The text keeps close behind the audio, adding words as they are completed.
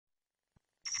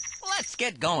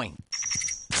get going.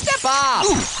 Step off!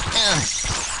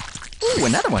 Ooh,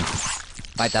 another one.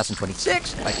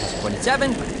 5,026,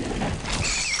 5,027.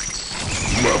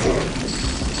 Level.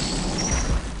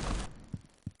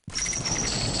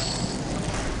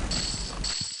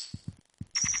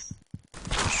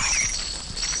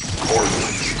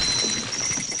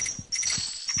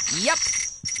 Yep.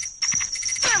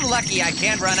 I'm lucky I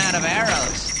can't run out of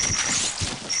arrows.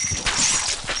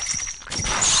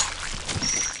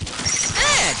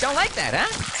 Don't like that, huh?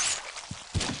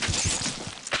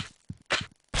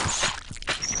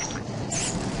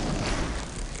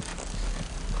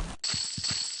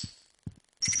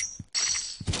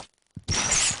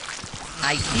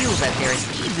 I feel that there is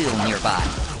evil nearby.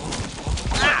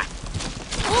 Ah!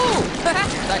 Ooh!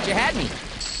 Thought you had me.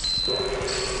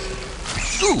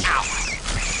 Ooh! Ow!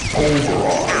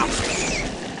 Override.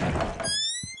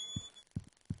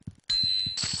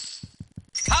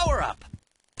 Power up!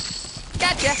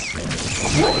 Gotcha!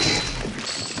 Crushed.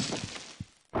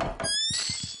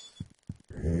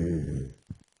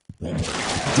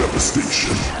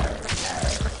 Devastation.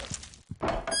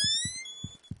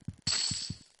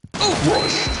 Ooh!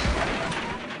 Crushed.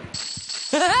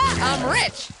 I'm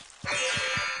rich!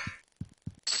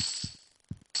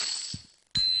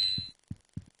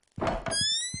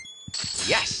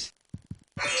 Yes!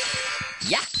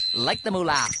 Yeah, like the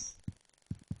moolah.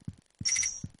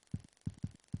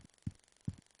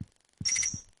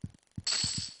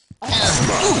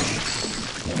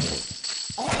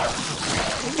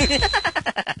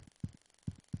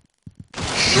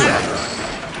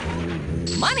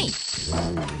 Money!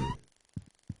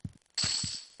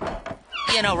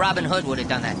 You know, Robin Hood would have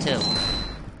done that too.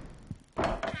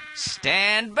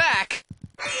 Stand back!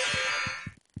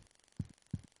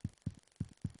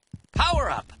 Power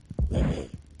up!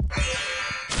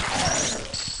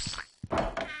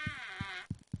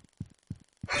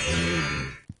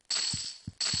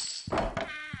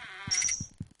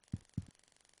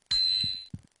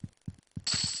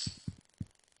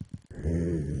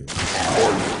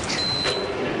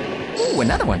 Ooh,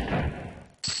 another one.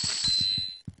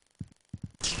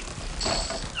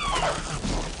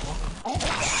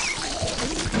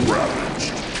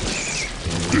 Ravaged.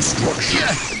 Destruction.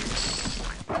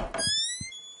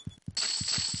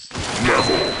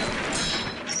 Level.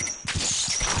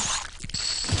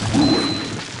 Ruin.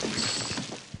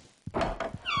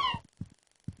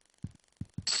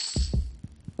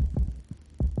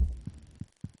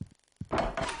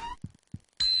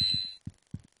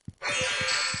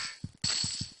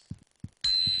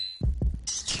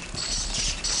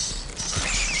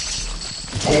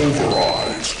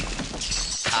 Override.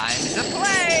 Time to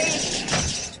play!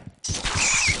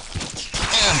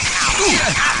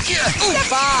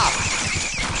 Step off!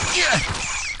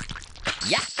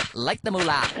 Yeah, like the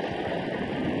moolah.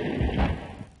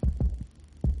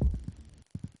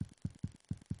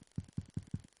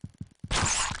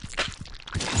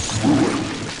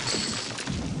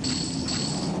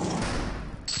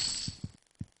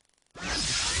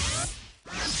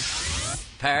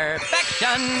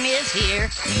 Perfection is here.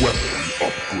 Weapon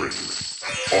upgrade.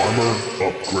 Armor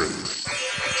upgrade.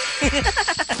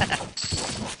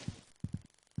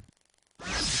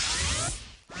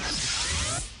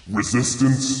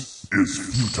 Resistance is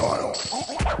futile.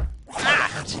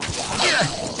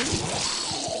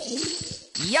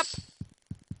 Yep.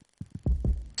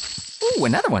 Ooh,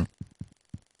 another one.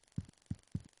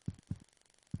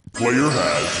 Player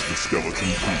has the skeleton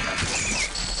key.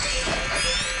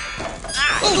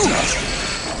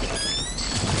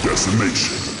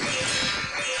 Decimation.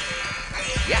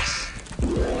 Yes.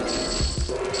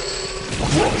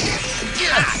 Crush.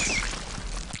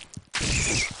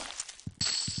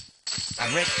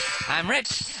 I'm rich. I'm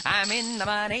rich. I'm in the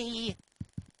money.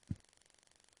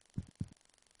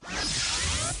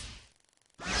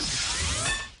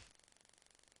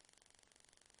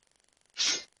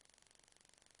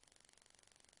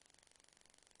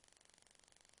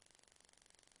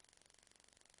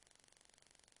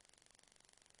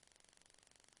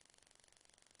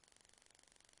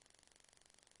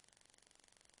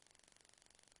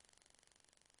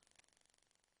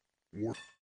 War.